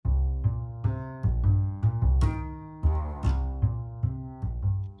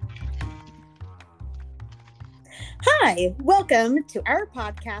Hi, welcome to our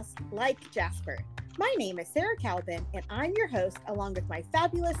podcast, Like Jasper. My name is Sarah Calvin, and I'm your host, along with my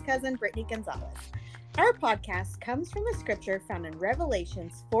fabulous cousin, Brittany Gonzalez. Our podcast comes from a scripture found in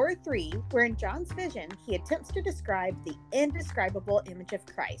Revelations 4:3, where in John's vision, he attempts to describe the indescribable image of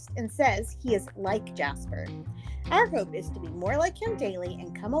Christ and says he is like Jasper. Our hope is to be more like him daily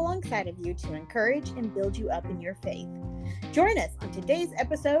and come alongside of you to encourage and build you up in your faith. Join us on today's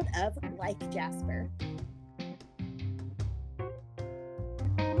episode of Like Jasper.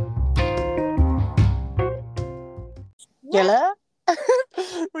 Yellow?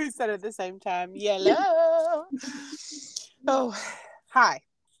 We said it at the same time. Yellow. Oh, hi.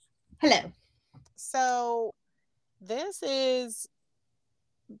 Hello. So this is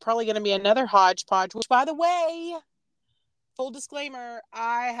probably going to be another hodgepodge, which, by the way, full disclaimer,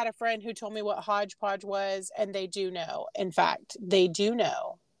 I had a friend who told me what hodgepodge was, and they do know. In fact, they do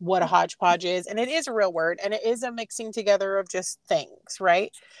know what a hodgepodge is, and it is a real word, and it is a mixing together of just things,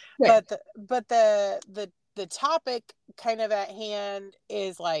 right? Right. But the topic kind of at hand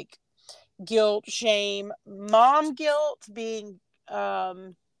is like guilt, shame, mom guilt being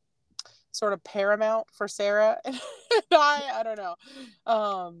sort of paramount for Sarah and I don't know.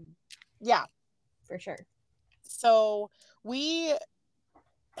 Yeah, For sure. so we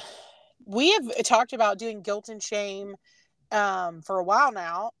have talked about doing guilt and shame for a while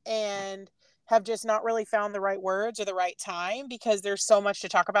now, and have just not really found the right words or the right time, because there's so much to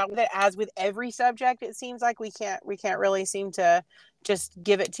talk about with it. As with every subject, it seems like we can't really seem to just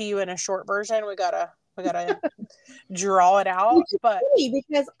give it to you in a short version. We gotta draw it out. Which is But funny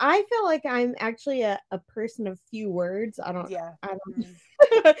because I feel like I'm actually a person of few words. I don't,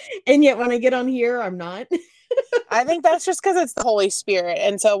 and yet when I get on here, I'm not. I think that's just because it's the Holy Spirit.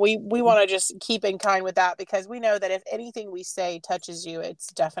 And so we want to just keep in kind with that, because we know that if anything we say touches you, it's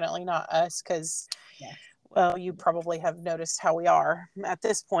definitely not us, because, well, you probably have noticed how we are at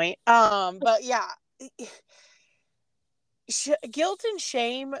this point. But yeah, guilt and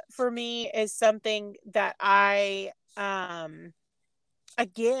shame for me is something that I,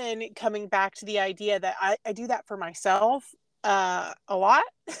 again, coming back to the idea that I do that for myself a lot,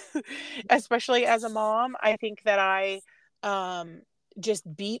 especially as a mom. I think that I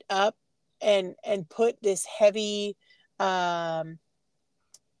just beat up and put this heavy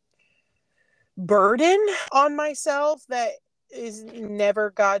burden on myself that is never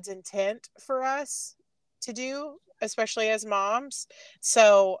God's intent for us to do, especially as moms.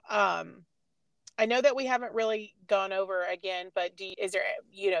 So I know that we haven't really gone over again, but is there,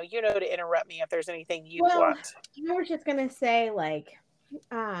 you know to interrupt me if there's anything you want. I was just gonna say, like,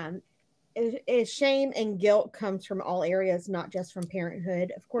 is shame and guilt comes from all areas, not just from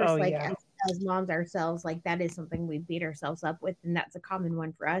parenthood. Of course, as moms ourselves, like that is something we beat ourselves up with, and that's a common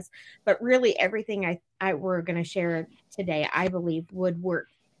one for us. But really, everything I we're gonna share today, I believe, would work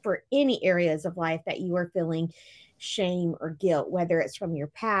for any areas of life that you are feeling shame or guilt, whether it's from your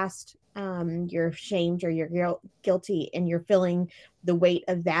past, you're shamed or you're guilty, and you're feeling the weight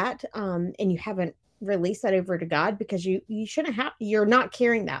of that, and you haven't release that over to God, because you shouldn't have, you're not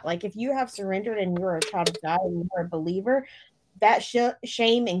carrying that. Like if you have surrendered and you're a child of God and you're a believer, that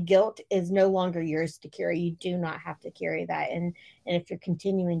shame and guilt is no longer yours to carry. You do not have to carry that. And if you're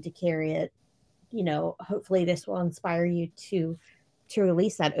continuing to carry it, hopefully this will inspire you to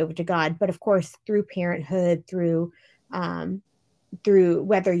release that over to God. But of course, through parenthood, through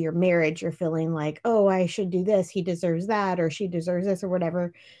whether your marriage, you're feeling like, oh, I should do this, he deserves that, or she deserves this, or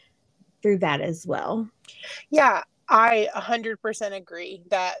whatever, through that as well. Yeah, I 100% agree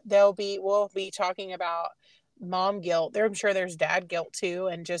that we'll be talking about mom guilt. I'm sure there's dad guilt too,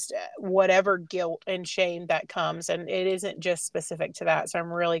 and just whatever guilt and shame that comes. And it isn't just specific to that. So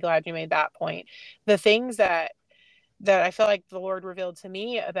I'm really glad you made that point. The things that I feel like the Lord revealed to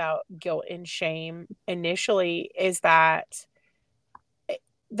me about guilt and shame initially is that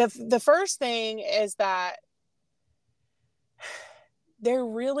the first thing is that there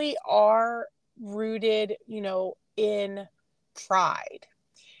really are rooted, in pride.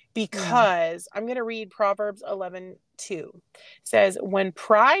 Because I'm going to read Proverbs 11:2. It says, when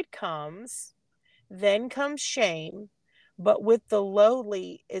pride comes, then comes shame, but with the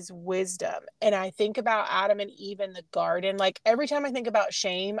lowly is wisdom. And I think about Adam and Eve in the garden. Like every time I think about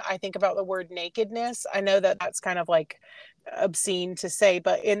shame, I think about the word nakedness. I know that that's kind of like obscene to say,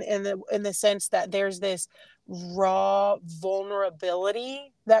 but in the sense that there's this raw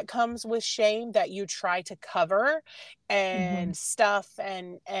vulnerability that comes with shame that you try to cover and stuff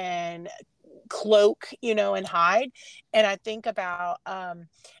and cloak, and hide. And I think about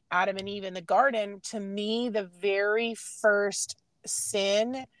Adam and Eve in the garden. To me, the very first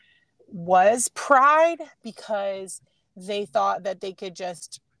sin was pride because they thought that they could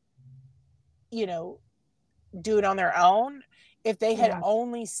just, you know, do it on their own. If they had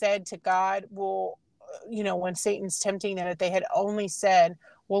only said to God, well, you know, when Satan's tempting them, if they had only said,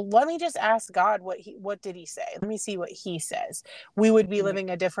 well, let me just ask God what did he say? Let me see what he says. We would be living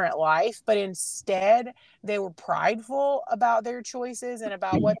a different life. But instead, they were prideful about their choices and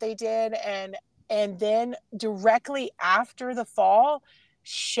about what they did. And then directly after the fall,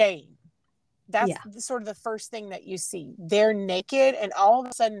 shame. That's sort of the first thing that you see. They're naked, and all of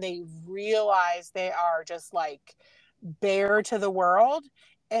a sudden they realize they are just like bare to the world,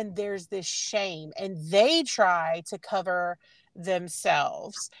 and there's this shame, and they try to cover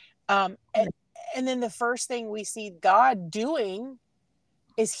themselves. And then the first thing we see God doing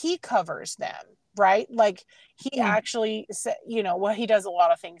is he covers them, right? Like he actually said, you know, well, he does a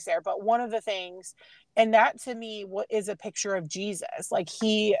lot of things there, but one of the things, and that to me, what is a picture of Jesus, like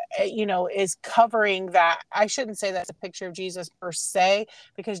he, you know, is covering that. I shouldn't say that's a picture of Jesus per se,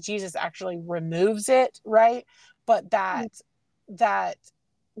 because Jesus actually removes it, right? But that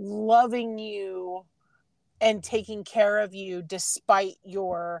loving you and taking care of you despite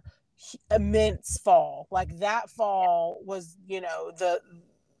your immense fall, like that fall was, you know,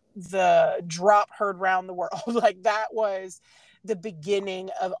 the drop heard round the world. Like that was the beginning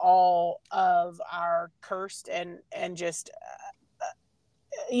of all of our cursed and just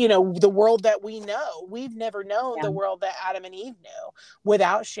you know, the world that we know. We've never known the world that Adam and Eve knew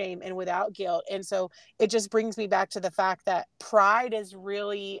without shame and without guilt. And so it just brings me back to the fact that pride is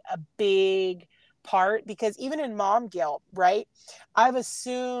really a big part, because even in mom guilt, right? I've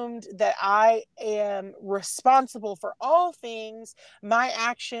assumed that I am responsible for all things. My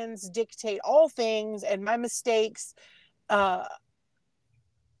actions dictate all things, and my mistakes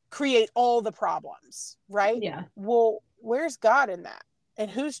create all the problems, right? Yeah. Well, where's God in that? And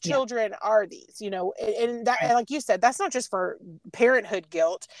whose children are these? You know, and that, and like you said, that's not just for parenthood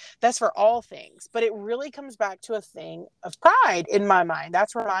guilt, that's for all things. But it really comes back to a thing of pride in my mind.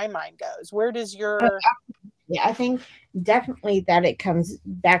 That's where my mind goes. Where does your Yeah, I think definitely that it comes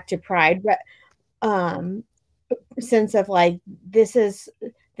back to pride, but sense of like this is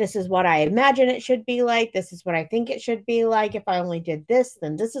what I imagine it should be like. This is what I think it should be like. If I only did this,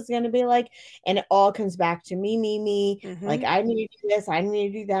 then this is going to be like. And it all comes back to me. Mm-hmm. Like I need to do this, I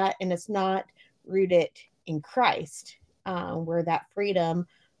need to do that, and it's not rooted in Christ, where that freedom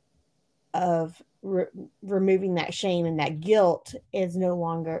of removing that shame and that guilt is no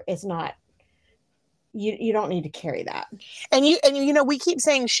longer. It's not. You don't need to carry that. And you know, we keep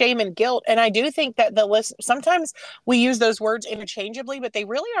saying shame and guilt, and I do think that the list, sometimes we use those words interchangeably, but they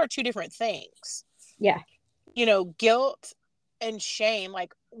really are two different things. Yeah. You know, guilt and shame,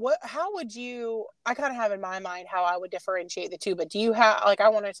 like how would you, I kind of have in my mind how I would differentiate the two, but do you have, like, I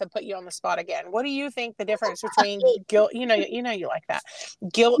wanted to put you on the spot again. What do you think the difference between guilt, you know you like that,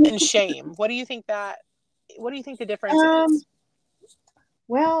 guilt and shame, what do you think the difference is?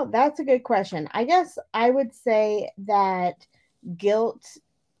 Well, that's a good question. I guess I would say that guilt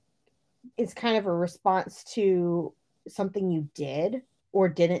is kind of a response to something you did or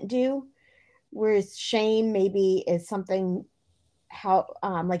didn't do, whereas shame maybe is something how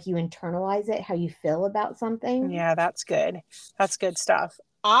like you internalize it, how you feel about something. Yeah, that's good stuff.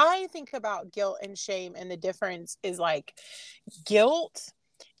 I think about guilt and shame, and the difference is like guilt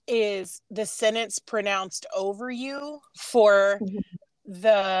is the sentence pronounced over you for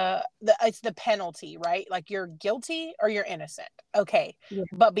the it's the penalty, right? Like you're guilty or you're innocent. Okay. Yeah.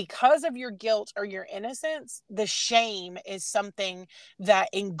 But because of your guilt or your innocence, the shame is something that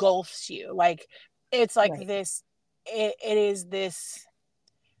engulfs you. Like it's like this, it is this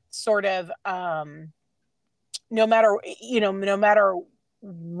sort of no matter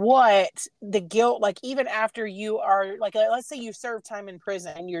what, the guilt, like even after you are like, let's say you serve time in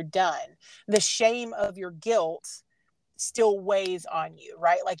prison and you're done, the shame of your guilt still weighs on you,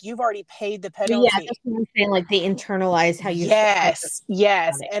 right? Like you've already paid the penalty. Yeah, that's what I'm saying. Like they internalize how you. Yes.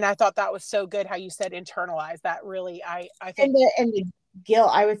 And I thought that was so good how you said internalize. That really, I think. And the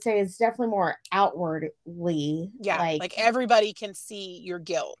guilt, I would say, is definitely more outwardly. Yeah, like everybody can see your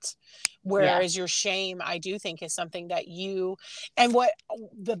guilt, whereas your shame, I do think, is something that you. And what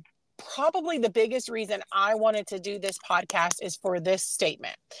probably the biggest reason I wanted to do this podcast is for this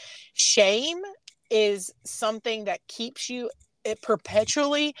statement. Shame is something that it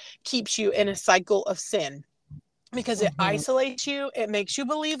perpetually keeps you in a cycle of sin. because it isolates you, it makes you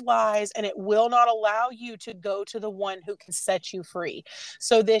believe lies, and it will not allow you to go to the one who can set you free.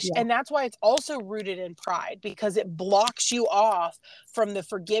 So and that's why it's also rooted in pride, because it blocks you off from the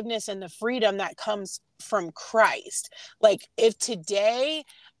forgiveness and the freedom that comes from Christ. Like, if today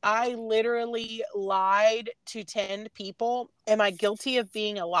I literally lied to 10 people, am I guilty of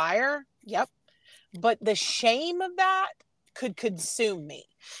being a liar? Yep. But the shame of that could consume me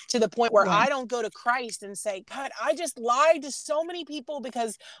to the point where I don't go to Christ and say, God, I just lied to so many people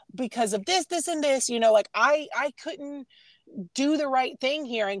because of this and this, like I couldn't do the right thing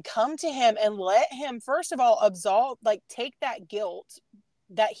here, and come to him and let him, first of all, absolve, like take that guilt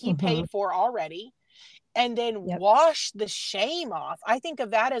that he paid for already, and then wash the shame off. I think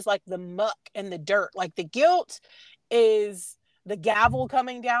of that as like the muck and the dirt. Like, the guilt is the gavel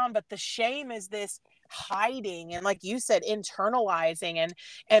coming down, but the shame is this hiding and, like you said, internalizing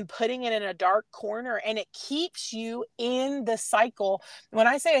and putting it in a dark corner, and it keeps you in the cycle. When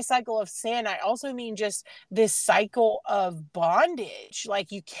I say a cycle of sin, I also mean just this cycle of bondage.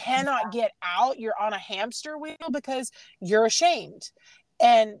 Like, you cannot get out. You're on a hamster wheel because you're ashamed.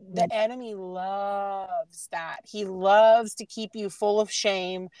 And the enemy loves that. He loves to keep you full of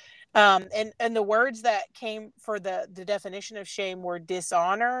shame. And the words that came for the definition of shame were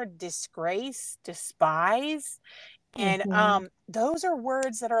dishonor, disgrace, despise. And those are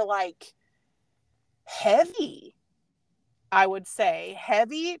words that are like heavy, I would say.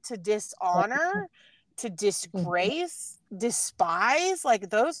 Heavy to dishonor, to disgrace, despise.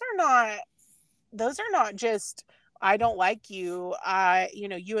 Like, those are not just, I don't like you,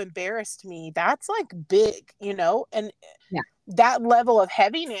 you embarrassed me. That's like big, and that level of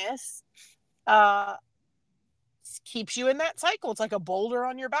heaviness keeps you in that cycle. It's like a boulder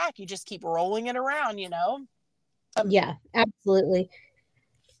on your back. You just keep rolling it around, Yeah, absolutely.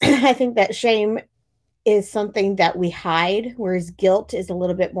 I think that shame is something that we hide, whereas guilt is a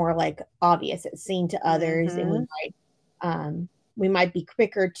little bit more like obvious. It's seen to others, and we might be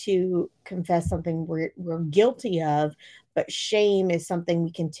quicker to confess something we're guilty of, but shame is something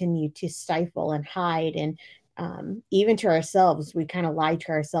we continue to stifle and hide. And even to ourselves, we kind of lie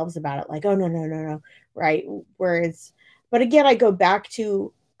to ourselves about it, like, oh, no, right? Whereas, but again, I go back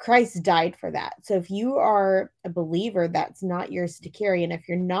to Christ died for that. So if you are a believer, that's not yours to carry. And if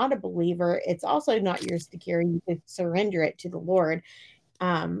you're not a believer, it's also not yours to carry. You could surrender it to the Lord,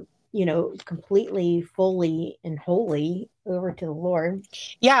 completely, fully, and wholly over to the Lord.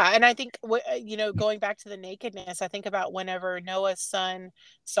 Yeah. And I think, going back to the nakedness, I think about whenever Noah's son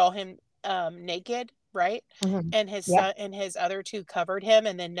saw him naked, right? And his son and his other two covered him,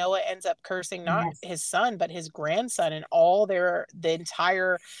 and then Noah ends up cursing not his son but his grandson and all the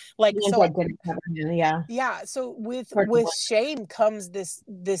entire, like, so so with shame comes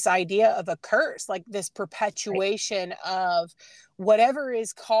this idea of a curse, like this perpetuation of whatever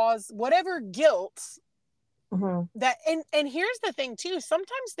is caused, whatever guilt that, and here's the thing too,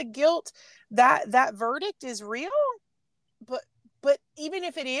 sometimes the guilt, that verdict is real, but even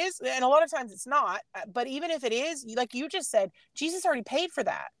if it is, and a lot of times it's not, but even if it is, like you just said, Jesus already paid for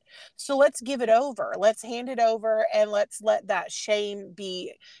that. So let's give it over. Let's hand it over, and let's let that shame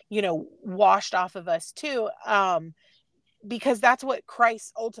be, washed off of us too. Because that's what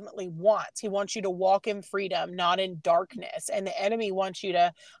Christ ultimately wants. He wants you to walk in freedom, not in darkness. And the enemy wants you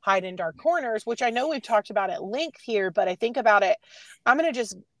to hide in dark corners, which I know we've talked about at length here, but I think about it, I'm going to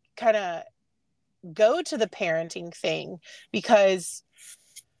just kind of go to the parenting thing, because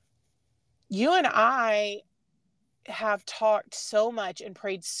you and I have talked so much and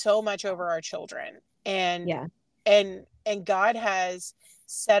prayed so much over our children, and God has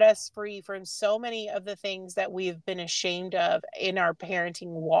set us free from so many of the things that we've been ashamed of in our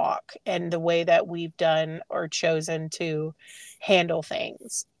parenting walk and the way that we've done or chosen to handle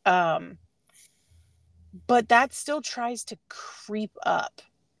things. But that still tries to creep up.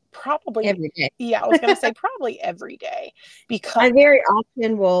 Probably every day. Yeah, I was going to say probably every day, because I very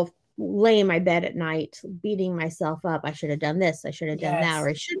often will lay in my bed at night beating myself up. I should have done this. I should have done that. Or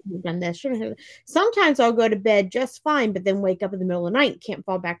I shouldn't have done this. Shouldn't have. Sometimes I'll go to bed just fine, but then wake up in the middle of the night, can't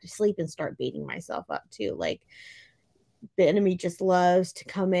fall back to sleep, and start beating myself up too. Like, the enemy just loves to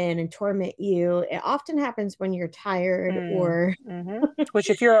come in and torment you. It often happens when you're tired or which,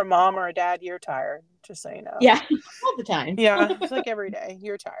 if you're a mom or a dad, you're tired, just so you know. Yeah, all the time. Yeah, it's like every day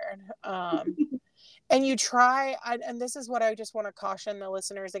you're tired. And you try, and this is what I just want to caution the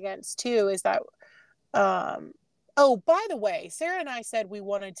listeners against too, is that oh, by the way, Sarah and I said we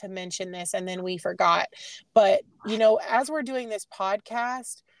wanted to mention this and then we forgot. But, as we're doing this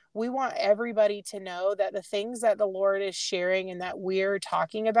podcast, we want everybody to know that the things that the Lord is sharing and that we're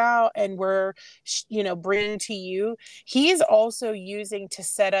talking about and we're, bringing to you, He's also using to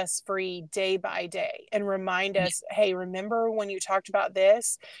set us free day by day and remind us, hey, remember when you talked about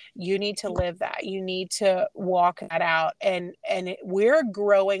this? You need to live that. You need to walk that out. And we're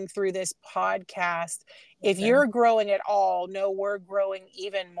growing through this podcast. If you're growing at all, no, we're growing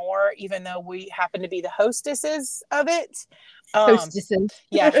even more, even though we happen to be the hostesses of it.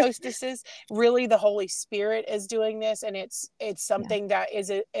 Hostesses. Really, the Holy Spirit is doing this, and it's something that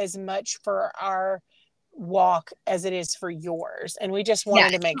is as much for our walk as it is for yours. And we just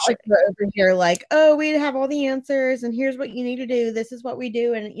wanted to make sure. Like we're over here like, oh, we have all the answers, and here's what you need to do. This is what we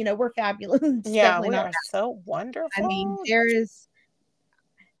do, and we're fabulous. Yeah, we are so wonderful. I mean,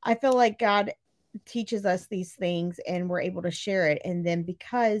 I feel like God teaches us these things and we're able to share it, and then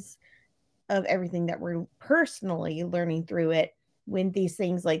because of everything that we're personally learning through it, when these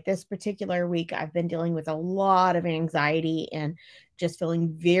things like this particular week, I've been dealing with a lot of anxiety and just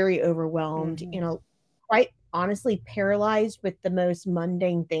feeling very overwhelmed, quite honestly paralyzed with the most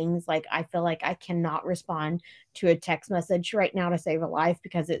mundane things. Like I feel like I cannot respond to a text message right now to save a life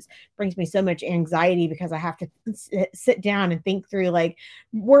because it brings me so much anxiety because I have to sit down and think through like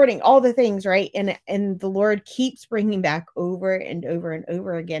wording all the things, right? And the Lord keeps bringing back over and over and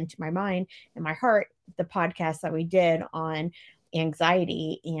over again to my mind and my heart the podcast that we did on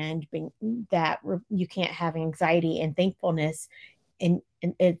anxiety and being that you can't have anxiety and thankfulness and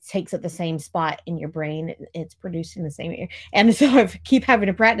it takes up the same spot in your brain. It's producing the same. And so I keep having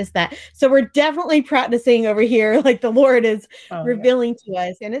to practice that. So we're definitely practicing over here. Like the Lord is revealing to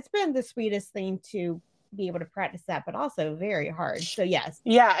us. And it's been the sweetest thing to be able to practice that, but also very hard. So yes.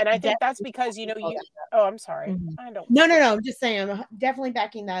 Yeah. And I think that's because, oh, I'm sorry. Mm-hmm. I don't. No. I'm just saying, I'm definitely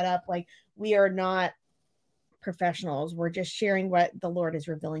backing that up. Like we are not professionals. We're just sharing what the Lord is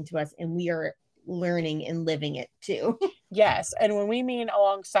revealing to us. And we are learning and living it too. Yes. And when we mean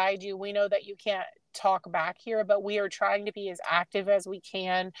alongside you, we know that you can't talk back here, but we are trying to be as active as we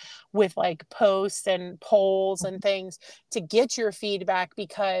can with like posts and polls and things to get your feedback,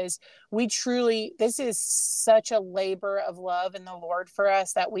 because we truly, this is such a labor of love in the Lord for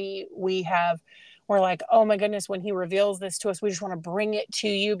us that we're like, oh my goodness, when He reveals this to us, we just want to bring it to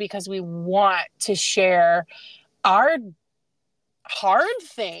you because we want to share our hard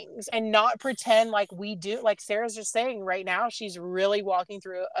things and not pretend like we do. Like Sarah's just saying right now, she's really walking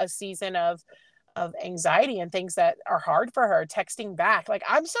through a season of anxiety and things that are hard for her, texting back. Like,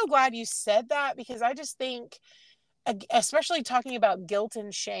 I'm so glad you said that, because I just think, especially talking about guilt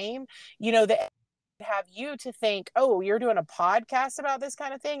and shame, that have you to think, oh, you're doing a podcast about this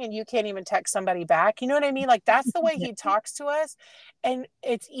kind of thing and you can't even text somebody back. You know what I mean? Like that's the way He talks to us. And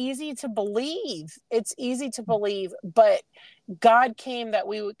it's easy to believe. But God came that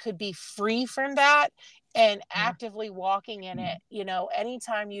we could be free from that and actively walking in it.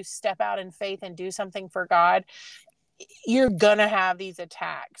 Anytime you step out in faith and do something for God, you're gonna have these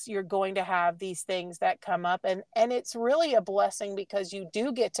attacks. You're going to have these things that come up, and it's really a blessing because you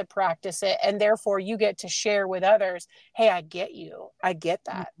do get to practice it, and therefore you get to share with others. Hey, I get you. I get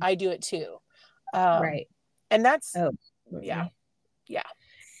that. I do it too. Right. And that's yeah.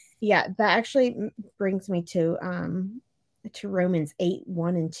 That actually brings me to Romans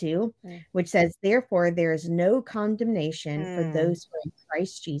 8:1-2, which says, therefore there is no condemnation for those who are in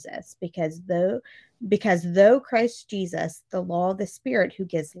Christ Jesus, because though Christ Jesus, the law of the Spirit who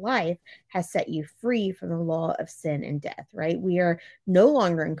gives life, has set you free from the law of sin and death, right? We are no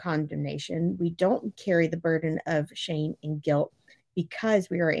longer in condemnation. We don't carry the burden of shame and guilt because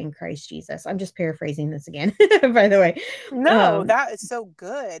we are in Christ Jesus. I'm just paraphrasing this again, by the way. No, that is so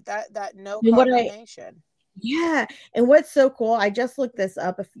good. That no condemnation. Yeah. And what's so cool, I just looked this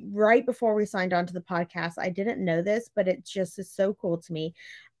up right before we signed on to the podcast. I didn't know this, but it just is so cool to me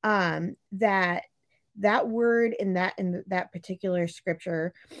that word in that particular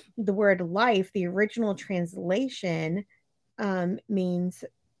scripture, the word life, the original translation means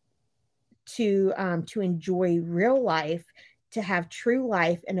to enjoy real life, to have true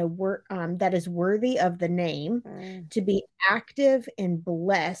life in a work that is worthy of the name, to be active and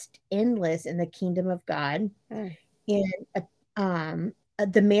blessed, endless in the kingdom of God, and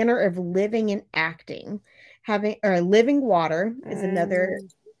the manner of living and acting, living water is another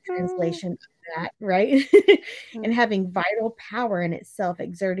translation of that, right? And having vital power in itself,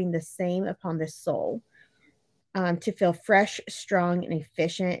 exerting the same upon the soul. To feel fresh, strong, and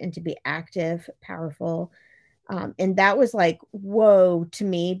efficient, and to be active, powerful. And that was like, whoa to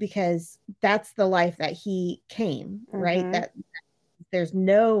me, because that's the life that He came, right? That there's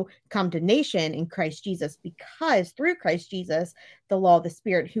no condemnation in Christ Jesus, because through Christ Jesus, the law of the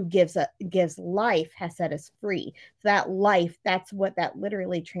Spirit who gives life has set us free. So that life, that's what that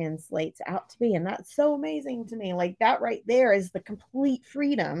literally translates out to be. And that's so amazing to me. Like, that right there is the complete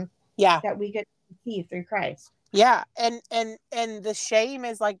freedom that we get to receive through Christ. Yeah. And the shame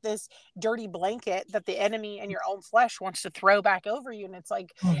is like this dirty blanket that the enemy and your own flesh wants to throw back over you. And it's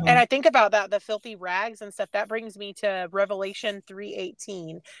like, and I think about that, the filthy rags and stuff, that brings me to Revelation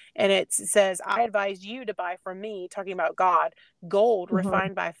 3:18. And it says, I advise you to buy from me, talking about God, gold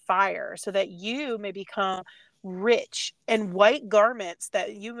refined by fire, so that you may become rich, and white garments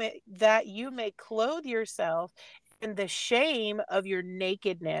that you may clothe yourself, and the shame of your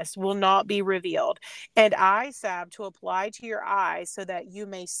nakedness will not be revealed, and eye salve to apply to your eyes, so that you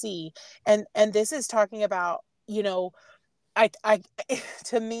may see. And this is talking about, I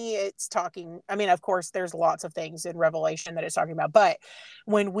to me, it's talking, I mean, of course there's lots of things in Revelation that it's talking about, but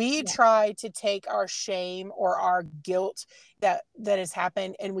when we try to take our shame or our guilt that has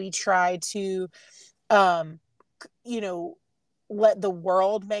happened, and we try to let the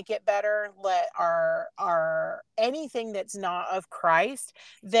world make it better, let our anything that's not of Christ,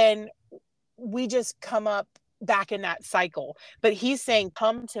 then we just come up back in that cycle. But he's saying,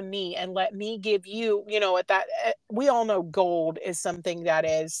 come to me and let me give you, at that, we all know gold is something that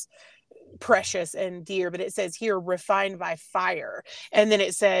is precious and dear, but it says here refined by fire, and then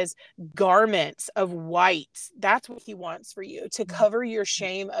it says garments of white. That's what he wants for you, to cover your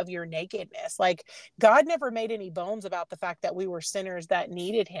shame of your nakedness. Like, God never made any bones about the fact that we were sinners that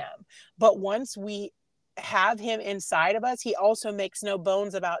needed him, but once we have him inside of us, he also makes no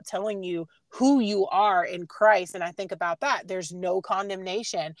bones about telling you who you are in Christ. And I think about that, there's no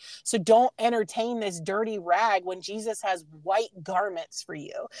condemnation. So don't entertain this dirty rag when Jesus has white garments for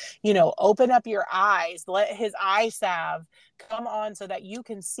you. Open up your eyes, let his eye salve come on, so that you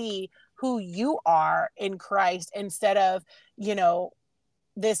can see who you are in Christ, instead of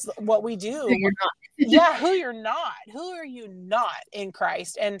this, what we do. No, you're not. Who are you not in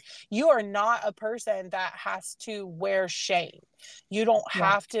Christ? And you are not a person that has to wear shame. You don't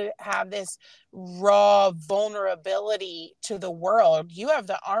have to have this raw vulnerability to the world. You have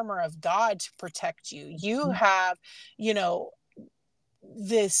the armor of God to protect you. You have,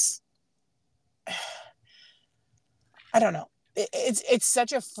 this, I don't know. It's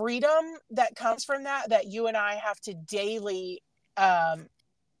such a freedom that comes from that you and I have to daily,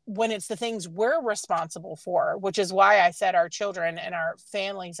 when it's the things we're responsible for, which is why I said our children and our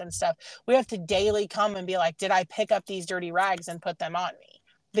families and stuff, we have to daily come and be like, did I pick up these dirty rags and put them on me?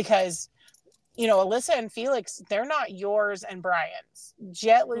 Because, Alyssa and Felix, they're not yours and Brian's.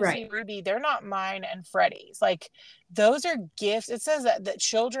 Jet, Lucy, Ruby, they're not mine and Freddie's. Like, those are gifts. It says that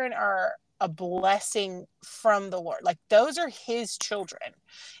children are a blessing from the Lord. Like, those are his children.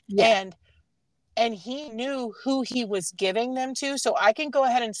 And he knew who he was giving them to. So I can go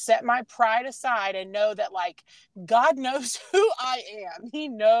ahead and set my pride aside and know that, like, God knows who I am. He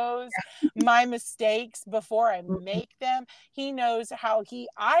knows my mistakes before I make them. He knows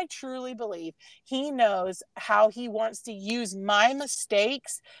I truly believe he knows how he wants to use my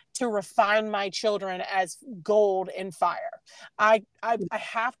mistakes to refine my children as gold in fire. I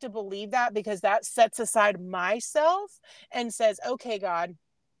have to believe that, because that sets aside myself and says, okay, God,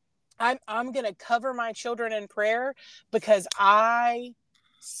 I'm going to cover my children in prayer, because I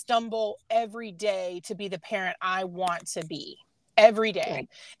stumble every day to be the parent I want to be. Every day.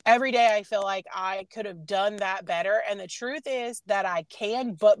 Every day I feel like I could have done that better. And the truth is that I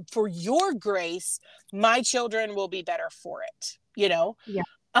can, but for your grace, my children will be better for it,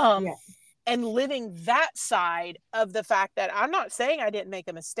 And living that side of the fact that I'm not saying I didn't make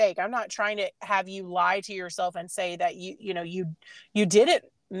a mistake. I'm not trying to have you lie to yourself and say that you didn't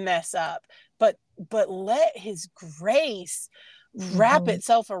mess up, but let his grace wrap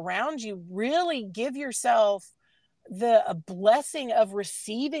itself around you. Really give yourself a blessing of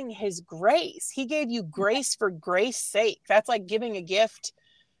receiving his grace. He gave you grace for grace sake. That's like giving a gift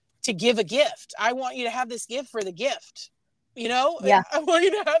to give a gift. I want you to have this gift for the gift. I want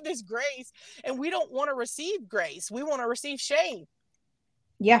you to have this grace, and we don't want to receive grace. We want to receive shame.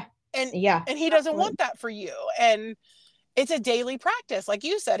 And he doesn't want that for you. And it's a daily practice, like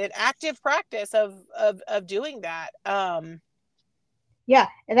you said, an active practice of doing that. And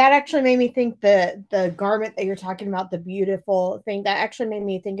that actually made me think the garment that you're talking about, the beautiful thing, that actually made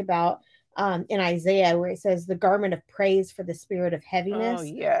me think about in Isaiah, where it says the garment of praise for the spirit of heaviness. Oh,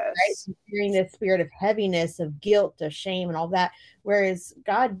 yes. Right? Hearing the spirit of heaviness, of guilt, of shame, and all that. Whereas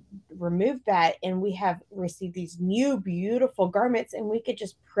God removed that, and we have received these new beautiful garments, and we could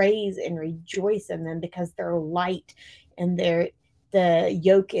just praise and rejoice in them, because they're light and they're the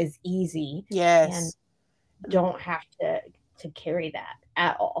yoke is easy. Yes. And don't have to carry that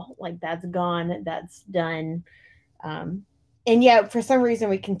at all. Like that's gone, that's done. And yet for some reason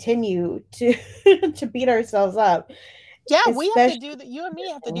we continue to to beat ourselves up. Yeah, we have to Especially, do that. You and me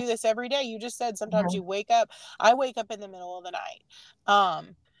have to do this every day. You just said sometimes you wake up. I wake up in the middle of the night.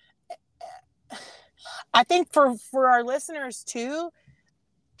 I think for our listeners too,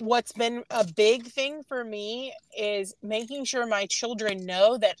 what's been a big thing for me is making sure my children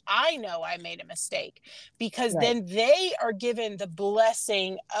know that I know I made a mistake, because then they are given the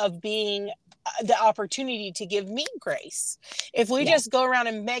blessing of being the opportunity to give me grace. If we just go around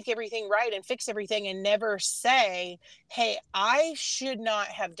and make everything right and fix everything and never say, hey, I should not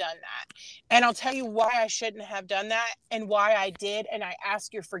have done that. And I'll tell you why I shouldn't have done that and why I did. And I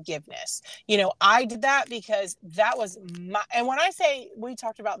ask your forgiveness. I did that because that was my, and when I say, we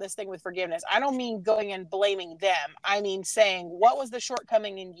talked about this thing with forgiveness, I don't mean going and blaming them. I mean saying, what was the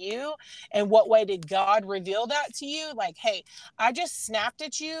shortcoming in you and what way did God reveal that to you? Like, hey, I just snapped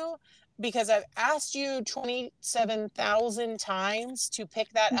at you because I've asked you 27,000 times to pick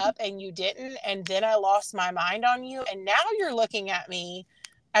that up and you didn't. And then I lost my mind on you. And now you're looking at me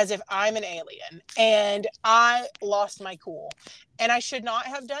as if I'm an alien and I lost my cool. And I should not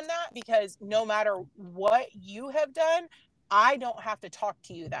have done that, because no matter what you have done, I don't have to talk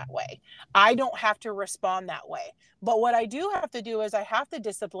to you that way. I don't have to respond that way. But what I do have to do is I have to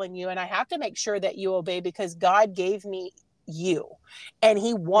discipline you and I have to make sure that you obey, because God gave me you and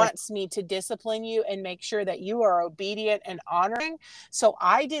he wants me to discipline you and make sure that you are obedient and honoring. So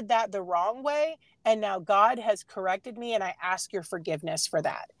I did that the wrong way, and now God has corrected me and I ask your forgiveness for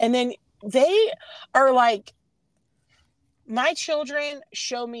that. And then they are like, my children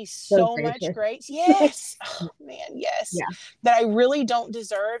show me so much grace. Yes. Oh, man, yes. Yeah. That I really don't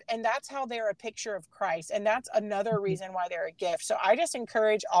deserve. And that's how they're a picture of Christ. And that's another reason why they're a gift. So I just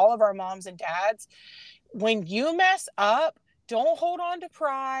encourage all of our moms and dads, when you mess up, don't hold on to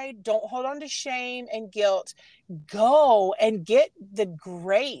pride. Don't hold on to shame and guilt. Go and get the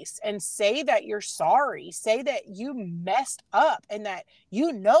grace and say that you're sorry. Say that you messed up and that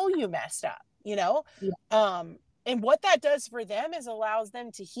you messed up, Yeah. And what that does for them is allows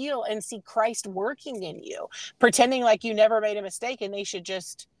them to heal and see Christ working in you. Pretending like you never made a mistake and they should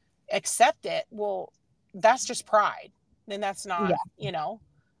just accept it. Well, that's just pride. Then that's not,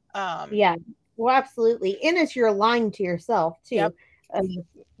 Yeah. Well, absolutely. And it's you're lying to yourself too. Yep.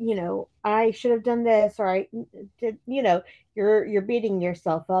 I should have done this, or I did, you're beating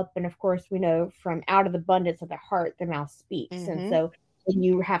yourself up. And of course, we know from out of the abundance of the heart, the mouth speaks. Mm-hmm. And so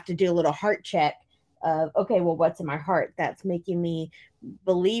you have to do a little heart check of, okay, well, what's in my heart that's making me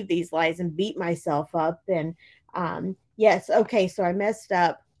believe these lies and beat myself up? And yes, okay, so I messed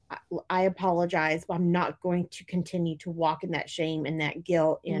up. I apologize, but I'm not going to continue to walk in that shame and that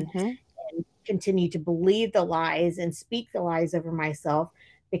guilt and continue to believe the lies and speak the lies over myself,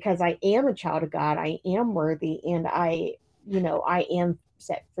 because I am a child of God. I am worthy, and I am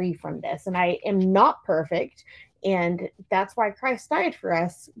set free from this, and I am not perfect. And that's why Christ died for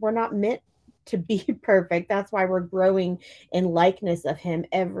us. We're not meant to be perfect. That's why we're growing in likeness of him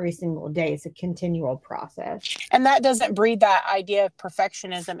every single day. It's a continual process. And that doesn't breed that idea of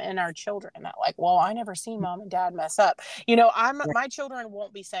perfectionism in our children, that like, well, I never see mom and dad mess up. My children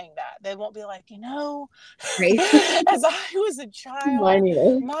won't be saying that. They won't be like, as I was a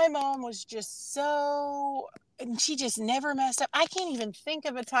child, my mom was just so, and she just never messed up. I can't even think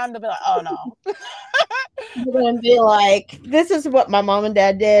of a time to be like, oh no. You're gonna be like, this is what my mom and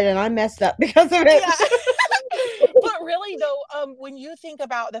dad did, and I messed up because of it. Yeah. But really, though, when you think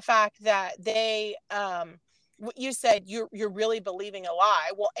about the fact that they, you said you're really believing a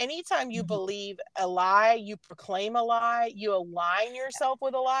lie. Well, anytime you believe a lie, you proclaim a lie, you align yourself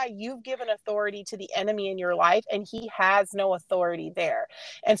with a lie, you've given authority to the enemy in your life, and he has no authority there.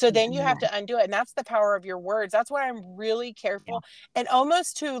 And so then you have to undo it. And that's the power of your words. That's why I'm really careful, and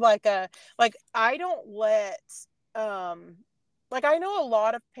almost to like I don't let, like, I know a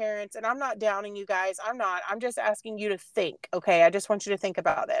lot of parents, and I'm not downing you guys. I'm just asking you to think. Okay. I just want you to think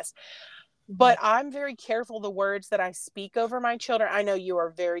about this. But I'm very careful the words that I speak over my children. I know you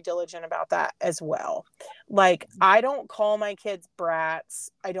are very diligent about that as well. Like, I don't call my kids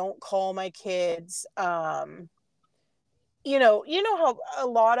brats. I don't call my kids, how a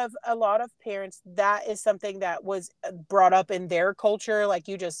lot of parents, that is something that was brought up in their culture. Like,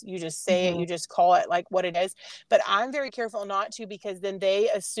 you just say it, you just call it like what it is. But I'm very careful not to, because then they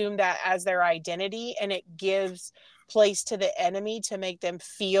assume that as their identity, and it gives place to the enemy to make them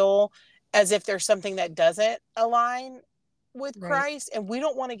feel as if there's something that doesn't align with Christ. And we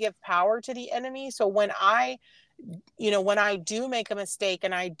don't want to give power to the enemy. So when I when I do make a mistake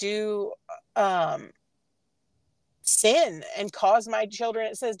and I do sin and cause my children,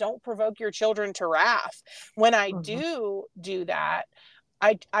 it says, don't provoke your children to wrath. When I do that,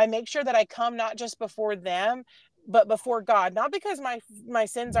 I make sure that I come not just before them, but before God, not because my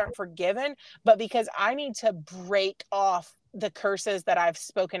sins aren't forgiven, but because I need to break off the curses that I've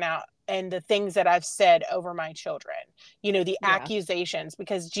spoken out and the things that I've said over my children, the accusations,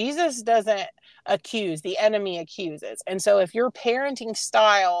 because Jesus doesn't accuse, the enemy accuses. And so if your parenting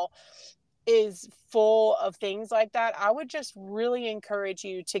style is full of things like that, I would just really encourage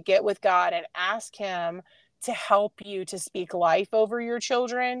you to get with God and ask him to help you to speak life over your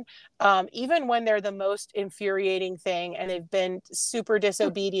children, even when they're the most infuriating thing and they've been super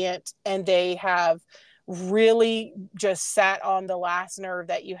disobedient and they have really just sat on the last nerve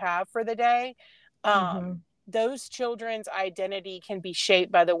that you have for the day. Those children's identity can be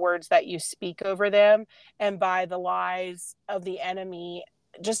shaped by the words that you speak over them and by the lies of the enemy,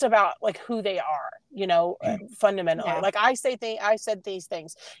 just about like who they are, fundamentally. Like I said these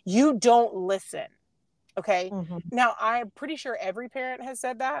things, you don't listen. Okay. Now I'm pretty sure every parent has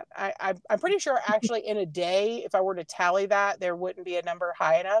said that. I'm pretty sure actually in a day, if I were to tally that, there wouldn't be a number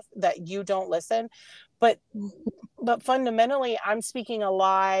high enough that you don't listen. But fundamentally, I'm speaking a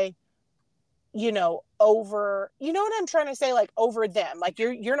lie, over, what I'm trying to say, like over them. Like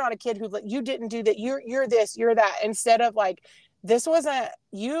you're not a kid who, you didn't do that. You're this, you're that. Instead of like, this wasn't,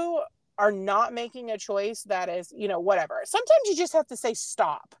 you are not making a choice that is, whatever. Sometimes you just have to say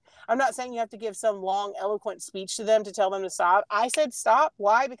stop. I'm not saying you have to give some long, eloquent speech to them to tell them to stop. I said stop.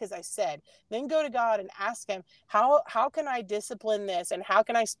 Why? Because I said. Then go to God and ask him, how can I discipline this? And how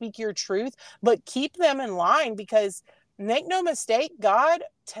can I speak your truth? But keep them in line, because make no mistake, God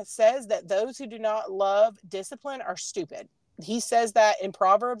says that those who do not love discipline are stupid. He says that in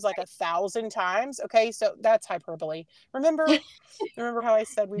Proverbs like 1,000 times. Okay, so that's hyperbole. Remember how I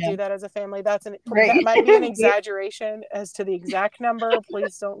said we do that as a family? That might be an exaggeration as to the exact number.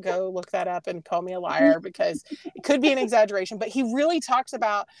 Please don't go look that up and call me a liar, because it could be an exaggeration. But he really talks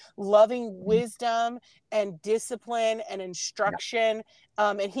about loving wisdom and discipline and instruction.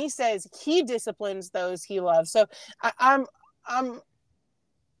 And he says he disciplines those he loves. So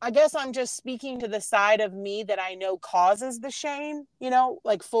I guess I'm just speaking to the side of me that I know causes the shame,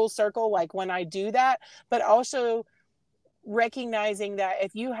 like full circle, like when I do that, but also recognizing that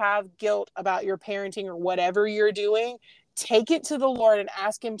if you have guilt about your parenting or whatever you're doing, take it to the Lord and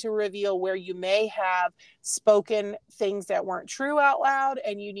ask him to reveal where you may have spoken things that weren't true out loud,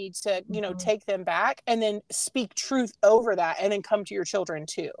 and you need to, take them back and then speak truth over that, and then come to your children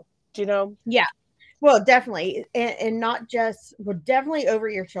too. Do you know? Yeah. Well, definitely. And not just, definitely over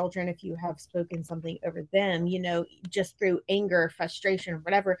your children if you have spoken something over them, just through anger, frustration, or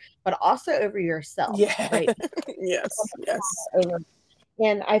whatever, but also over yourself. Yeah. Right? Yes.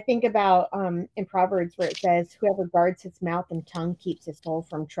 And I think about in Proverbs where it says, whoever guards his mouth and tongue keeps his soul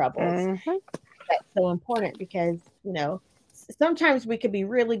from troubles. That's so important because, sometimes we could be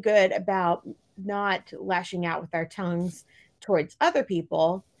really good about not lashing out with our tongues towards other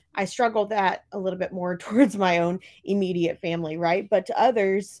people. I struggle that a little bit more towards my own immediate family, right? But to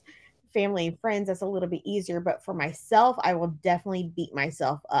others, family and friends, that's a little bit easier. But for myself, I will definitely beat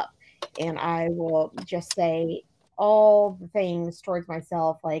myself up. And I will just say all the things towards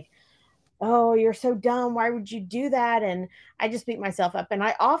myself, like, oh, you're so dumb. Why would you do that? And I just beat myself up. And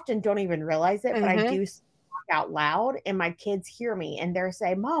I often don't even realize it, but I do talk out loud, and my kids hear me and they're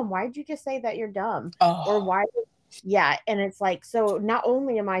saying, Mom, why did you just say that you're dumb? Or why? Yeah. And it's like, so not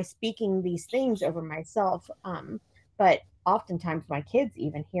only am I speaking these things over myself, but oftentimes my kids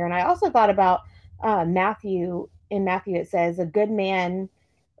even hear. And I also thought about Matthew. In Matthew, it says, a good man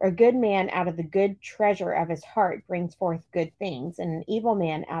out of the good treasure of his heart brings forth good things, and an evil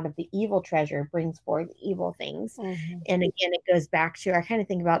man out of the evil treasure brings forth evil things. And again, it goes back to, I kind of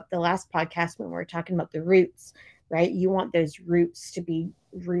think about the last podcast when we were talking about the roots, right? You want those roots to be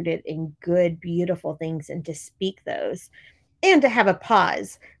rooted in good, beautiful things, and to speak those, and to have a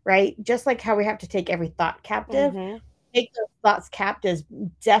pause, right? Just like how we have to take every thought captive, take those thoughts captives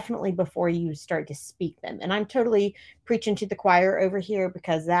definitely before you start to speak them. And I'm totally preaching to the choir over here,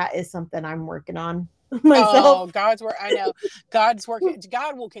 because that is something I'm working on myself. Oh, God's work. I know God's work.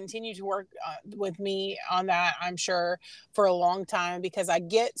 God will continue to work with me on that, I'm sure, for a long time, because I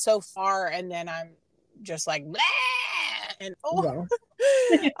get so far and then I'm just like, blah, and well,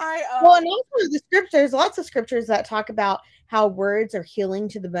 and also the scriptures, lots of scriptures that talk about how words are healing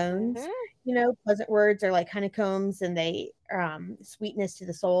to the bones. Pleasant words are like honeycombs, and they sweetness to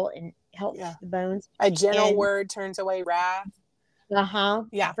the soul and health to the bones. A gentle word turns away wrath.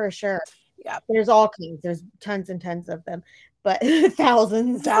 Yeah, for sure. Yeah. There's all kinds. There's tons and tons of them, but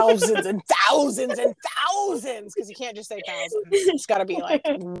thousands. Thousands and thousands and thousands. Because you can't just say thousands. It's got to be like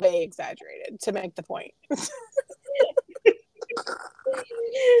way exaggerated to make the point.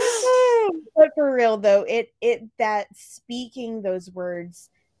 But for real though, that speaking those words,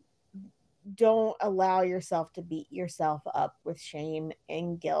 don't allow yourself to beat yourself up with shame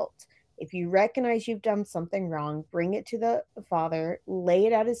and guilt. If you recognize you've done something wrong, bring it to the Father, lay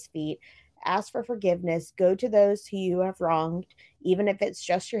it at his feet, ask for forgiveness, go to those who you have wronged, even if it's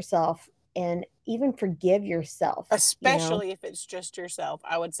just yourself, and even forgive yourself. Especially if it's just yourself,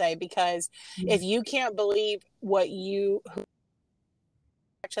 I would say, because if you can't believe what you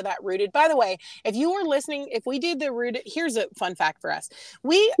to that rooted. By the way, if you were listening, if we did the rooted, here's a fun fact for us.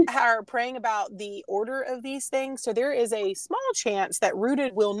 We are praying about the order of these things. So there is a small chance that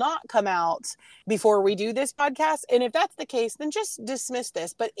rooted will not come out before we do this podcast. And if that's the case, then just dismiss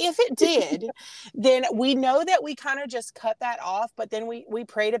this. But if it did, then we know that we kind of just cut that off. But then we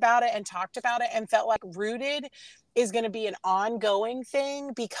prayed about it and talked about it and felt like rooted is going to be an ongoing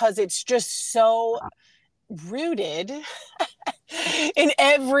thing because it's just so rooted in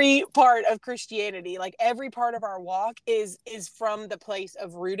every part of Christianity. Like every part of our walk is from the place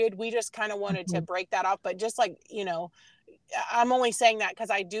of rooted. We just kind of wanted to break that off, but just like, I'm only saying that because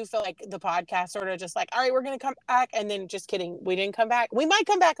I do feel like the podcast sort of just like, all right, we're going to come back. And then just kidding. We didn't come back. We might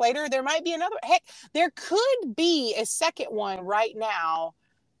come back later. There might be another. Heck, there could be a second one right now.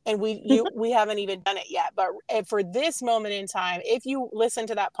 And we haven't even done it yet. But for this moment in time, if you listen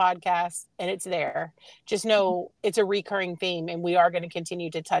to that podcast and it's there, just know it's a recurring theme and we are going to continue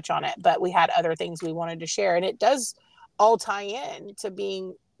to touch on it. But we had other things we wanted to share. And it does all tie in to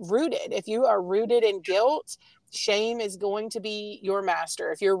being rooted. If you are rooted in guilt, shame is going to be your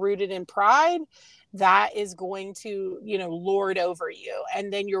master. If you're rooted in pride, that is going to, lord over you.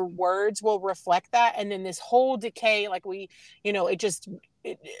 And then your words will reflect that. And then this whole decay, like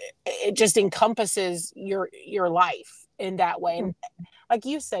it just encompasses your life in that way. And like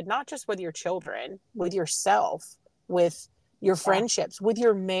you said, not just with your children, with yourself, with your friendships, with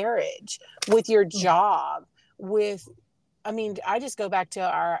your marriage, with your job, I just go back to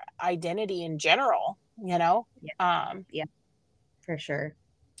our identity in general, Yeah, for sure.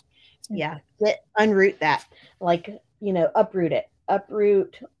 Yeah. Unroot that, uproot it,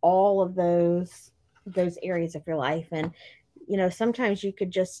 uproot all of those areas of your life. And, sometimes you could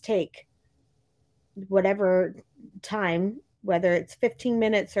just take whatever time, whether it's 15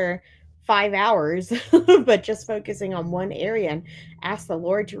 minutes or 5 hours, but just focusing on one area and ask the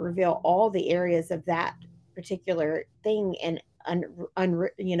Lord to reveal all the areas of that particular thing and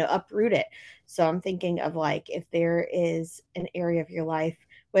uproot it. So I'm thinking of like, if there is an area of your life,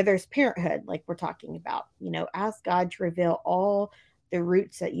 whether it's parenthood, like we're talking about, ask God to reveal all the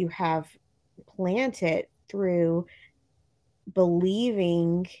roots that you have planted through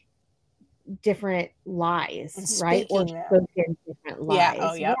believing different lies, right? Or spoken different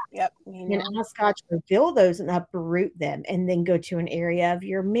lies. Yep. And ask God to reveal those and uproot them, and then go to an area of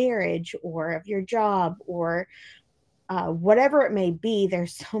your marriage or of your job or whatever it may be.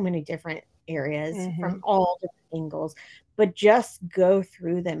 There's so many different areas from all different angles, but just go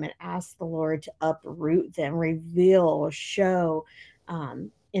through them and ask the Lord to uproot them, reveal, show,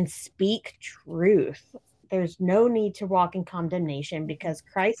 and speak truth. There's no need to walk in condemnation because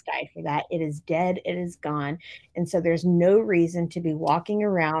Christ died for that. It is dead. It is gone. And so there's no reason to be walking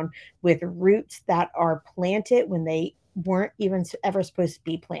around with roots that are planted when they weren't even ever supposed to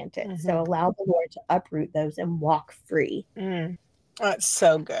be planted. So allow the Lord to uproot those and walk free. That's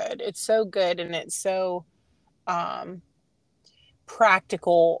so good. It's so good. And it's so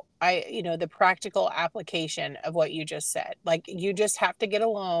practical. The practical application of what you just said. Like, you just have to get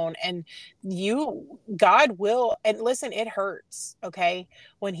alone, and God will. And listen, it hurts. Okay.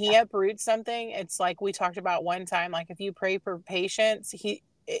 When he uproots something, it's like we talked about one time, like if you pray for patience,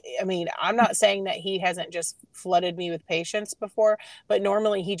 I'm not saying that he hasn't just flooded me with patience before, but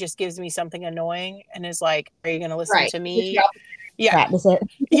normally he just gives me something annoying and is like, are you going to listen to me? Yeah. Yeah.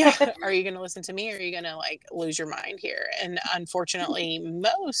 Are you going to listen to me, or are you going to lose your mind here? And unfortunately,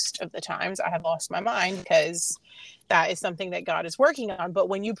 most of the times I have lost my mind because that is something that God is working on. But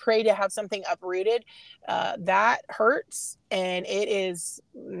when you pray to have something uprooted, that hurts and it is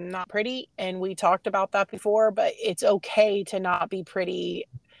not pretty. And we talked about that before, but it's okay to not be pretty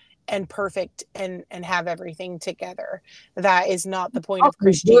and perfect and have everything together. That is not the point of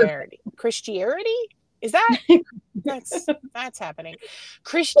Christianity. Christianity? Is that? That's happening.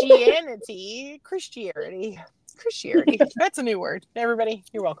 Christianity. That's a new word. Everybody,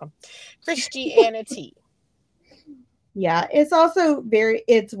 you're welcome. Christianity Yeah, it's also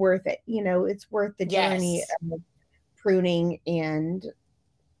it's worth it. It's worth the journey Yes. of pruning and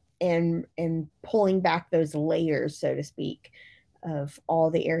pulling back those layers, so to speak, of all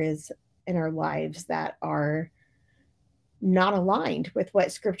the areas in our lives that are not aligned with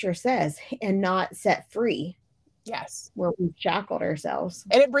what scripture says and not set free, Yes. where we've shackled ourselves.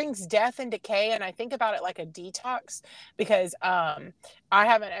 And it brings death and decay. And I think about it like a detox, because I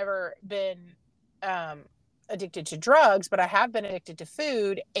haven't ever been addicted to drugs, but I have been addicted to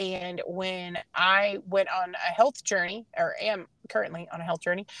food. And when I went on a health journey, or am currently on a health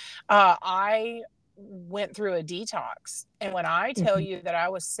journey, I went through a detox. And when I tell Mhm. you that I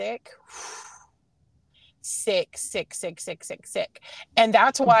was sick, sick, sick, sick, sick, sick, sick. And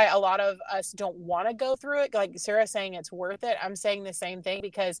that's why a lot of us don't want to go through it. Like Sarah's saying, it's worth it. I'm saying the same thing,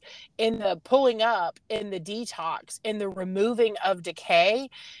 because in the pulling up, in the detox, in the removing of decay,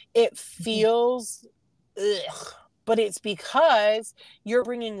 it feels ugh. But it's because you're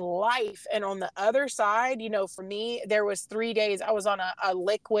bringing life. And on the other side, for me, there was 3 days I was on a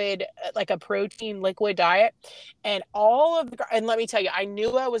liquid, like a protein liquid diet. And and let me tell you, I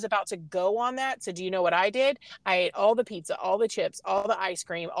knew I was about to go on that. So do you know what I did? I ate all the pizza, all the chips, all the ice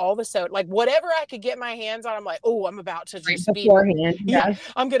cream, all the soda, like whatever I could get my hands on. I'm like, oh, I'm about to Right just be, beforehand, yeah, yeah.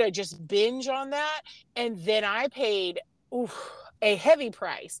 I'm going to just binge on that. And then I paid a heavy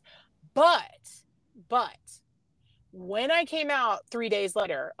price. But when I came out 3 days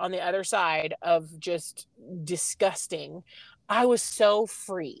later on the other side of just disgusting, I was so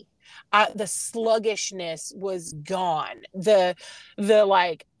free. The sluggishness was gone. The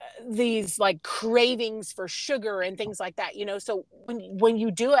like these like cravings for sugar and things like that. So when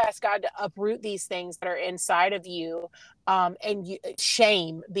you do ask God to uproot these things that are inside of you,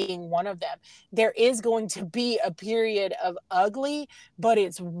 shame being one of them, there is going to be a period of ugly, but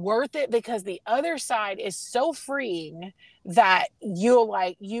it's worth it, because the other side is so freeing that you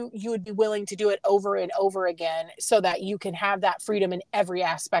would be willing to do it over and over again, so that you can have that freedom in every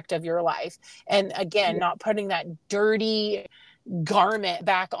aspect of your life. And again, not putting that dirty garment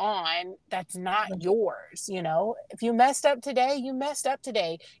back on that's not yours. If you messed up today, you messed up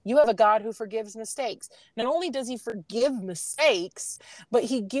today. You have a God who forgives mistakes. Not only does he forgive mistakes, but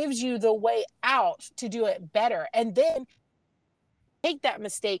he gives you the way out to do it better. And then take that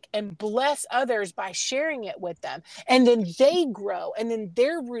mistake and bless others by sharing it with them. And then they grow, and then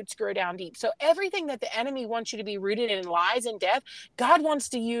their roots grow down deep. So everything that the enemy wants you to be rooted in lies and death, God wants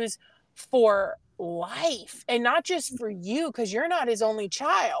to use for life, and not just for you, because you're not his only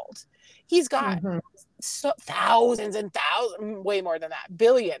child. He's got thousands and thousands, way more than that,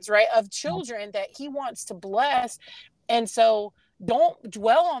 billions, right, of children that he wants to bless. And so don't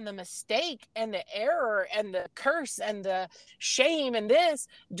dwell on the mistake and the error and the curse and the shame and this.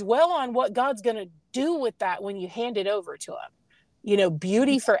 Dwell on what God's going to do with that when you hand it over to him.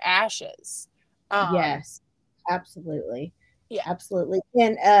 Beauty for ashes. Yes, absolutely. Yeah. Absolutely.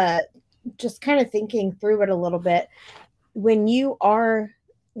 And just kind of thinking through it a little bit, when you are,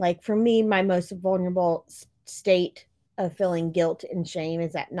 like, for me, my most vulnerable state of feeling guilt and shame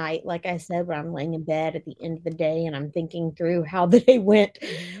is at night. Like I said, when I'm laying in bed at the end of the day and I'm thinking through how the day went.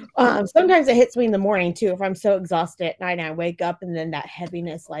 Sometimes it hits me in the morning too. If I'm so exhausted at night and I wake up, and then that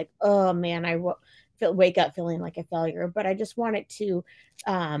heaviness, like, oh man, wake up feeling like a failure. But I just wanted to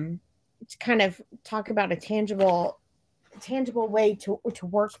kind of talk about a tangible way to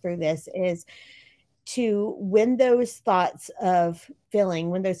work through this, is to, when those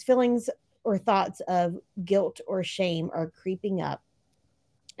when those feelings or thoughts of guilt or shame are creeping up,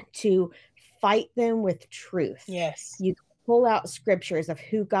 to fight them with truth. Yes. You pull out scriptures of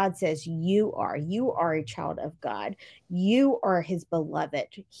who God says you are. You are a child of God. You are his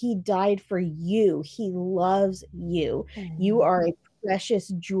beloved. He died for you. He loves you. You are a precious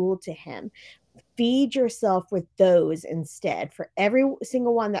jewel to him. Feed yourself with those instead. For every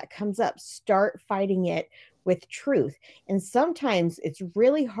single one that comes up, start fighting it with truth. And sometimes it's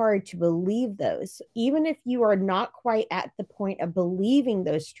really hard to believe those, even if you are not quite at the point of believing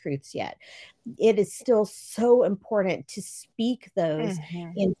those truths yet. It is still so important to speak those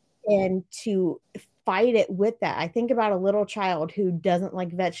and to fight it with that. I think about a little child who doesn't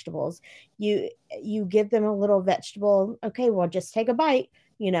like vegetables. You give them a little vegetable, okay, well, just take a bite,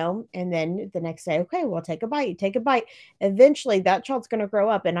 and then the next day, okay, well, take a bite. Eventually that child's going to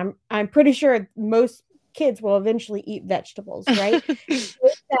grow up, and I'm pretty sure most kids will eventually eat vegetables, right? Take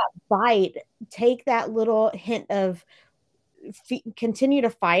that bite, take that little hint of continue to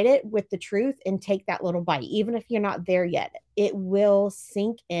fight it with the truth, and take that little bite. Even if you're not there yet, it will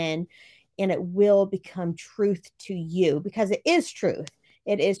sink in and it will become truth to you, because it is truth.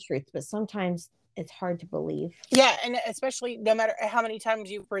 But sometimes it's hard to believe. Yeah, and especially no matter how many times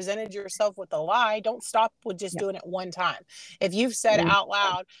you've presented yourself with a lie, don't stop with just doing it one time. If you've said out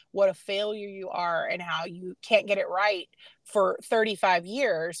loud what a failure you are and how you can't get it right for 35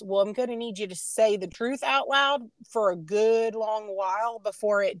 years, well, I'm going to need you to say the truth out loud for a good long while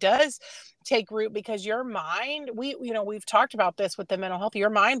before it does take root, because your mind, we've talked about this with the mental health,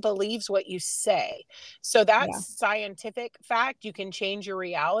 your mind believes what you say. So that's scientific fact. You can change your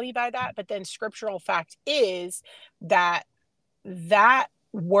reality by that. But then scriptural fact is that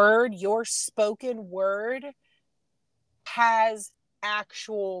word, your spoken word, has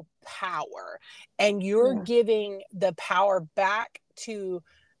actual power, and you're giving the power back to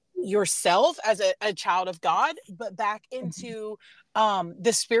yourself as a child of God, but back into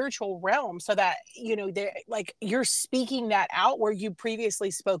the spiritual realm, so that like you're speaking that out where you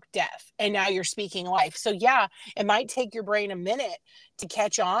previously spoke death and now you're speaking life. So yeah, it might take your brain a minute to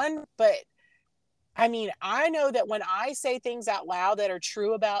catch on, but I mean, I know that when I say things out loud that are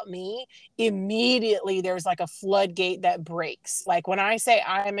true about me, immediately there's like a floodgate that breaks. Like when I say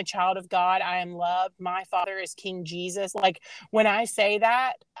I am a child of God, I am loved, my Father is King Jesus. Like when I say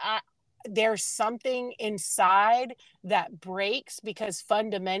that, there's something inside that breaks, because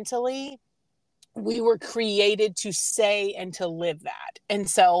fundamentally we were created to say and to live that. And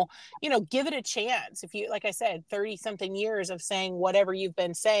so, give it a chance. If you, like I said, 30 something years of saying whatever you've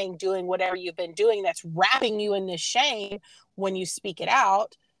been saying, doing whatever you've been doing, that's wrapping you in this shame. When you speak it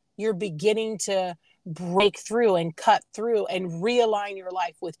out, you're beginning to break through and cut through and realign your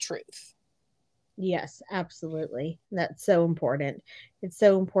life with truth. Yes, absolutely. That's so important. It's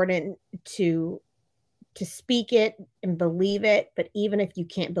so important to speak it and believe it, but even if you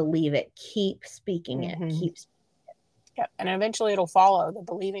can't believe it, keep speaking it. Keep speaking it. Yeah, and eventually it'll follow. The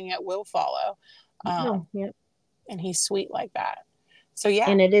believing it will follow. And he's sweet like that. So yeah.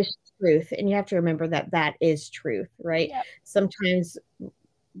 And it is truth. And you have to remember that is truth, right? Yep. Sometimes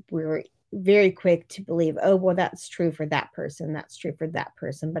we're very quick to believe, oh, well, that's true for that person. That's true for that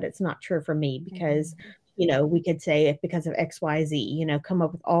person, but it's not true for me because, we could say it because of X, Y, Z, come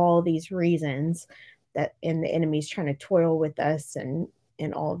up with all these reasons that, and the enemy's trying to toil with us and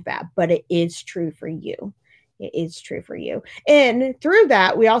all of that, but it is true for you. It is true for you. And through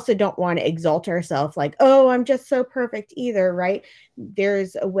that, we also don't want to exalt ourselves like, oh, I'm just so perfect either, right?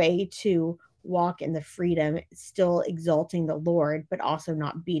 There's a way to walk in the freedom, still exalting the Lord, but also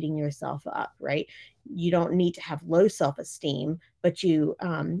not beating yourself up, right? You don't need to have low self-esteem, but you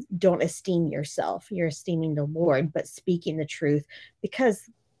don't esteem yourself. You're esteeming the Lord, but speaking the truth, because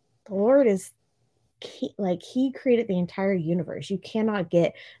the Lord is he created the entire universe. You cannot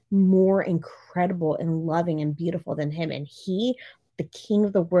get more incredible and loving and beautiful than him. And he, the King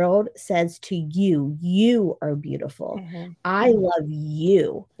of the world, says to you, you are beautiful. I love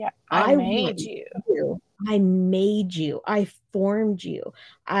you. Yeah, I made you. I made you. I formed you.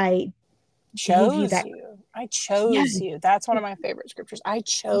 I chose you. I chose you. That's one of my favorite scriptures. I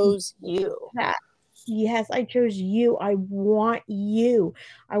chose you. Yes, I chose you. I want you.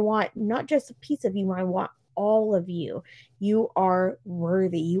 I want not just a piece of you. I want all of you. You are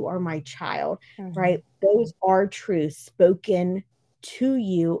worthy. You are my child, right? Those are truths spoken to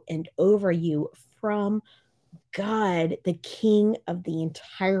you and over you from God, the King of the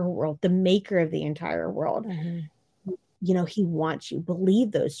entire world, the maker of the entire world. He wants you.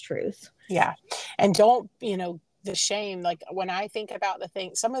 Believe those truths. Yeah. And don't, the shame, like when I think about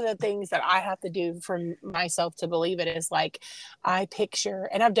some of the things that I have to do for myself to believe it is like, I picture,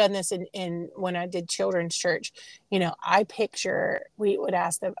 and I've done this in when I did children's church, we would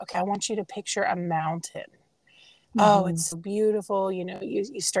ask them, okay, I want you to picture a mountain. Oh, it's so beautiful.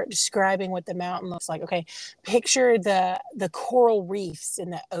 You start describing what the mountain looks like. Okay, picture the coral reefs in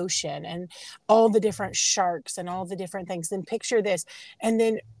the ocean and all the different sharks and all the different things. Then picture this, and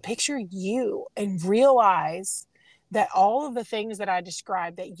then picture you, and realize that all of the things that I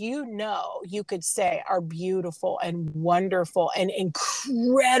described that you could say are beautiful and wonderful and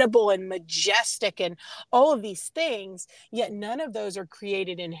incredible and majestic and all of these things, yet none of those are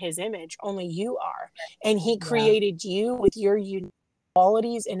created in his image. Only you are. And he created you with your unique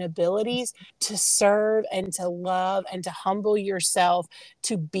qualities and abilities to serve and to love and to humble yourself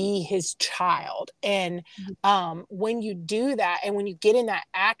to be his child. And when you do that, and when you get in that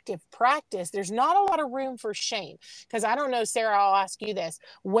active practice, there's not a lot of room for shame. Because I don't know, Sarah, I'll ask you this.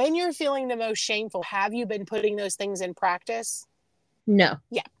 When you're feeling the most shameful, have you been putting those things in practice? No.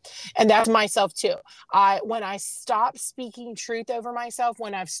 Yeah. And that's myself too. When I stop speaking truth over myself,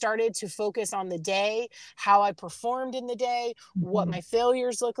 when I've started to focus on the day, how I performed in the day, what my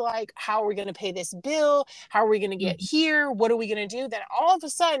failures look like, how are we going to pay this bill? How are we going to get here? What are we going to do? Then all of a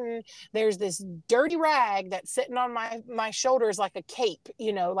sudden there's this dirty rag that's sitting on my shoulders like a cape,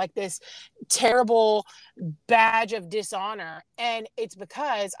 like this terrible badge of dishonor. And it's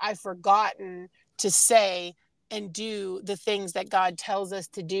because I've forgotten to say and do the things that God tells us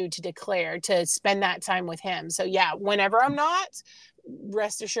to do, to declare, to spend that time with him. So yeah, whenever I'm not,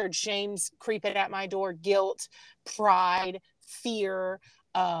 rest assured, shame's creeping at my door, guilt, pride, fear,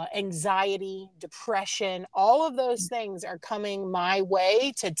 anxiety, depression, all of those things are coming my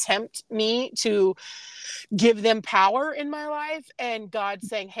way to tempt me to give them power in my life. And God's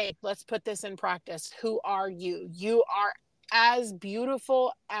saying, hey, let's put this in practice. Who are you? You are as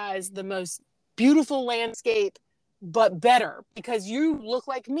beautiful as the most beautiful landscape, but better, because you look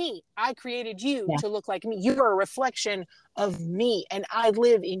like me. I created you to look like me. You are a reflection of me, and I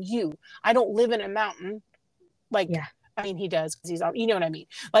live in you. I don't live in a mountain. I mean, he does, because he's on, you know what I mean?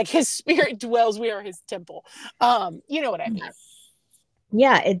 Like, his spirit dwells, we are his temple. You know what I mean?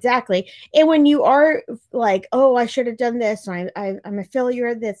 Yeah, exactly. And when you are like, oh, I should have done this, and I'm a failure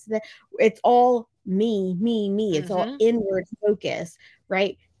at this, it's all me. It's all inward focus,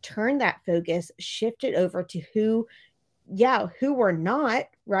 right? Turn that focus, shift it over to who we're not,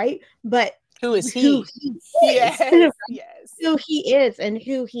 right? But who is he? Who he is. Yes. Who he is and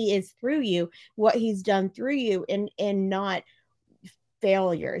who he is through you, what he's done through you, and not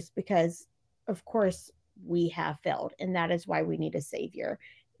failures, because of course we have failed, and that is why we need a savior,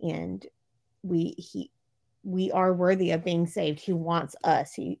 and we are worthy of being saved. He wants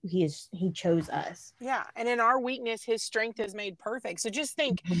us. He chose us. Yeah. And in our weakness, his strength is made perfect. So just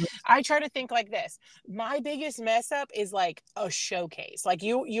think, I try to think like this. My biggest mess up is like a showcase. Like,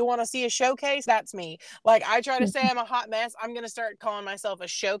 you want to see a showcase? That's me. Like, I try to say I'm a hot mess. I'm going to start calling myself a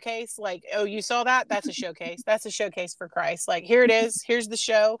showcase. Like, oh, you saw that? That's a showcase. That's a showcase for Christ. Like, here it is. Here's the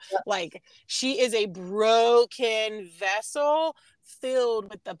show. Like, she is a broken vessel filled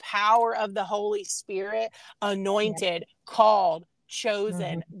with the power of the Holy Spirit, anointed, called,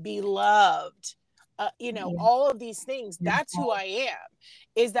 chosen, beloved, all of these things. That's who I am.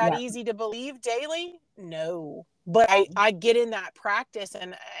 Is that easy to believe daily? No. But I get in that practice,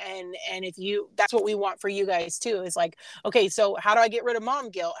 and if you, that's what we want for you guys too, is like, okay, so how do I get rid of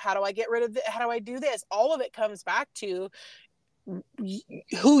mom guilt? How do I get rid of how do I do this? All of it comes back to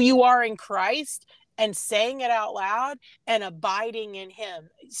who you are in Christ, and saying it out loud, and abiding in him,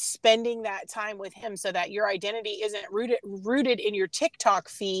 spending that time with him, so that your identity isn't rooted in your TikTok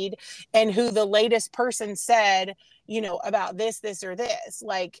feed and who the latest person said, about this, or this.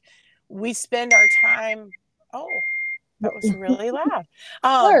 Like, we spend our time. Oh, that was really loud.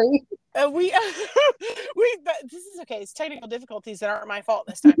 Sorry. This is okay. It's technical difficulties that aren't my fault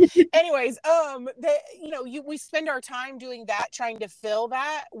this time. Anyways, we spend our time doing that, trying to fill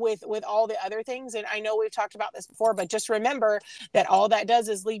that with all the other things. And I know we've talked about this before, but just remember that all that does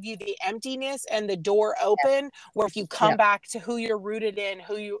is leave you the emptiness and the door open, where if you come back to who you're rooted in,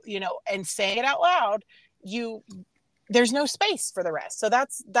 who and saying it out loud, there's no space for the rest. So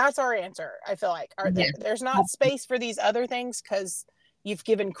that's our answer. I feel like there's not space for these other things, because you've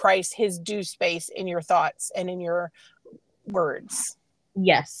given Christ his due space in your thoughts and in your words.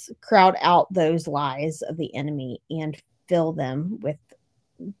 Yes. Crowd out those lies of the enemy and fill them with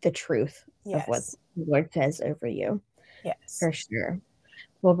the truth of what the Lord says over you. Yes. For sure.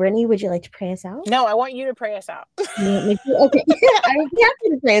 Well, Brittany, would you like to pray us out? No, I want you to pray us out. Okay. I would be happy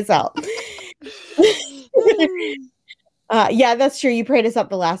to pray us out. Yeah, that's true. You prayed us up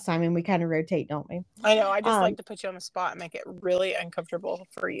the last time, and we kind of rotate, don't we? I know. I just like to put you on the spot and make it really uncomfortable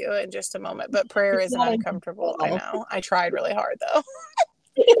for you in just a moment. But prayer isn't uncomfortable. I know. I tried really hard, though.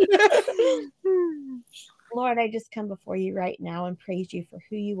 Lord, I just come before you right now and praise you for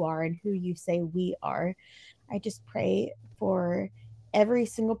who you are and who you say we are. I just pray for every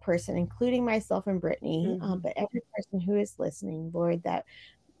single person, including myself and Brittany, but every person who is listening, Lord, that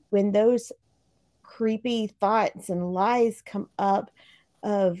when those creepy thoughts and lies come up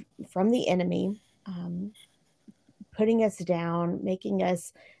from the enemy, putting us down, making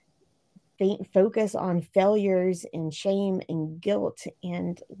us focus on failures and shame and guilt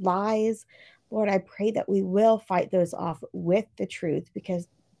and lies, Lord, I pray that we will fight those off with the truth, because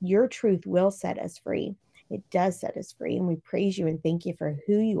your truth will set us free. It does set us free, and we praise you and thank you for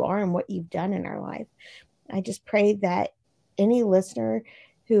who you are and what you've done in our life. I just pray that any listener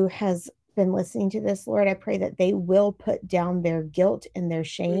who has been listening to this, Lord, I pray that they will put down their guilt and their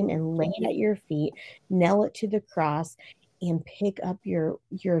shame and lay it at your feet, nail it to the cross, and pick up your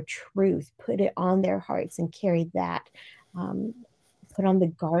truth, put it on their hearts and carry that, put on the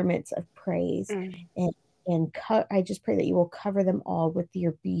garments of praise. I just pray that you will cover them all with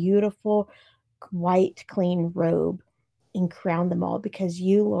your beautiful white clean robe and crown them all, because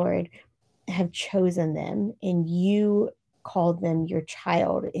you, Lord, have chosen them and you called them your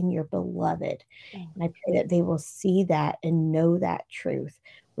child and your beloved. And I pray that they will see that and know that truth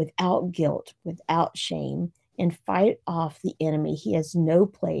without guilt, without shame, and fight off the enemy. He has no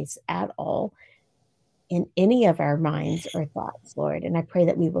place at all in any of our minds or thoughts, Lord. And I pray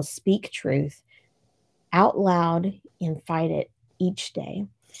that we will speak truth out loud and fight it each day.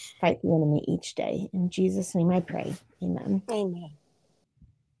 Fight the enemy each day. In Jesus' name I pray. Amen. Amen.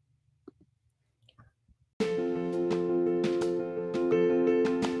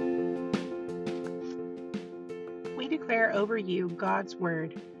 We declare over you God's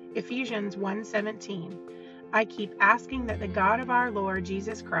word. Ephesians 1:17. I keep asking that the God of our Lord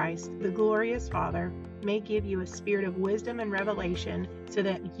Jesus Christ, the glorious Father, may give you a spirit of wisdom and revelation so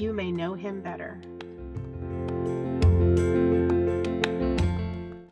that you may know him better.